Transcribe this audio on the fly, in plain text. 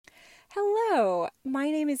My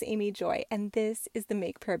name is Amy Joy, and this is the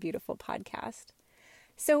Make Prayer Beautiful podcast.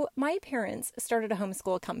 So my parents started a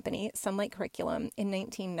homeschool company, Sunlight Curriculum, in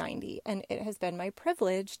 1990, and it has been my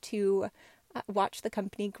privilege to watch the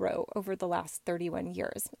company grow over the last 31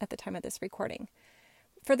 years at the time of this recording.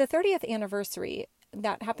 For the 30th anniversary,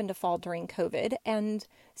 that happened to fall during COVID, and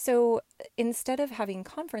so instead of having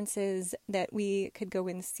conferences that we could go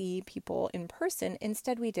and see people in person,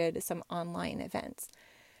 instead we did some online events.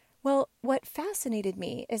 Well, what fascinated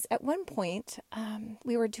me is at one point,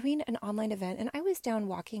 we were doing an online event and I was down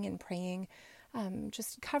walking and praying,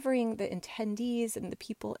 just covering the attendees and the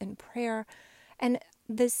people in prayer. And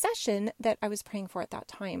the session that I was praying for at that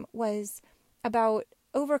time was about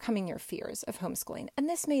overcoming your fears of homeschooling. And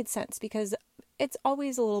this made sense because it's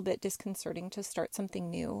always a little bit disconcerting to start something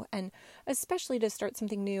new, and especially to start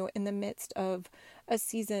something new in the midst of a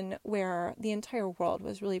season where the entire world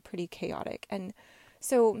was really pretty chaotic. And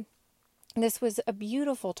so this was a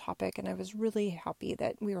beautiful topic, and I was really happy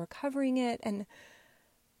that we were covering it. And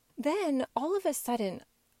then all of a sudden,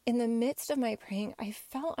 in the midst of my praying, I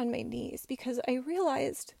fell on my knees because I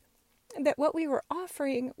realized that what we were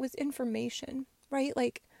offering was information, right?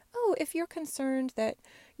 Like, oh, if you're concerned that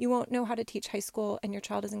you won't know how to teach high school and your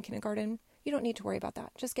child is in kindergarten, you don't need to worry about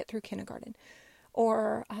that. Just get through kindergarten.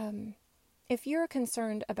 Or if you're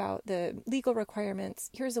concerned about the legal requirements,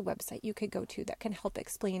 here's a website you could go to that can help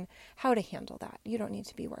explain how to handle that. You don't need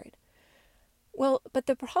to be worried. Well, but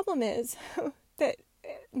the problem is that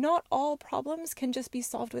not all problems can just be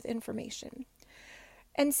solved with information.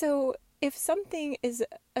 And so if something is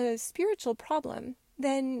a spiritual problem,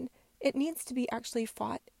 then it needs to be actually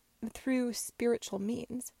fought through spiritual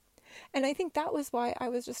means. And I think that was why I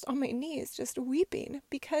was just on my knees, just weeping,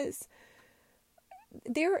 because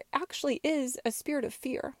there actually is a spirit of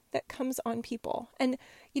fear that comes on people. And,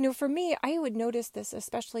 for me, I would notice this,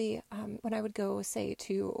 especially when I would go, say,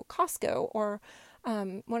 to Costco or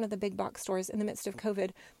one of the big box stores in the midst of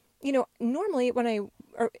COVID. Normally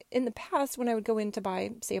or in the past, when I would go in to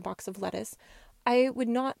buy, say, a box of lettuce, I would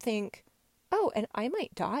not think, oh, and I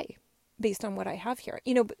might die based on what I have here.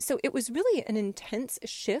 So it was really an intense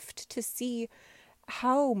shift to see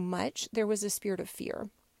how much there was a spirit of fear.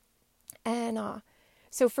 And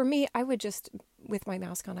so for me, I would just, with my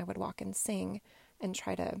mask on, I would walk and sing and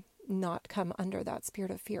try to not come under that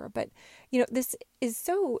spirit of fear. But, this is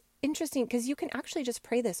so interesting because you can actually just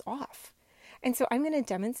pray this off. And so I'm going to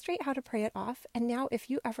demonstrate how to pray it off. And now if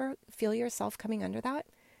you ever feel yourself coming under that,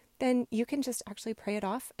 then you can just actually pray it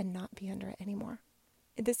off and not be under it anymore.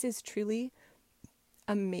 This is truly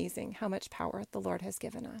amazing how much power the Lord has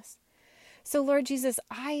given us. So Lord Jesus,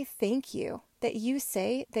 I thank you that you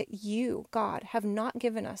say that you, God, have not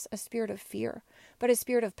given us a spirit of fear, but a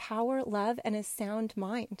spirit of power, love, and a sound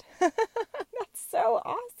mind. That's so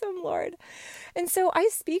awesome, Lord. And so I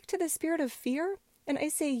speak to the spirit of fear and I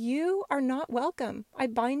say, you are not welcome. I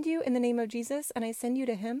bind you in the name of Jesus and I send you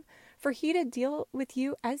to him for he to deal with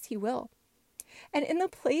you as he will. And in the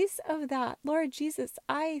place of that, Lord Jesus,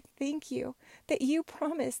 I thank you that you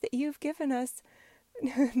promise that you've given us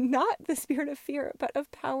not the spirit of fear, but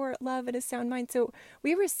of power, love, and a sound mind. So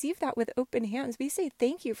we receive that with open hands. We say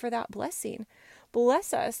thank you for that blessing.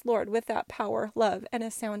 Bless us, Lord, with that power, love, and a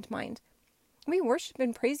sound mind. We worship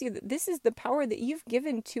and praise you that this is the power that you've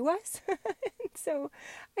given to us. So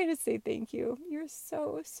I just say thank you. You're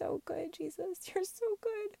so, so good, Jesus. You're so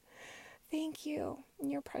good. Thank you. In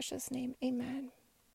your precious name, amen.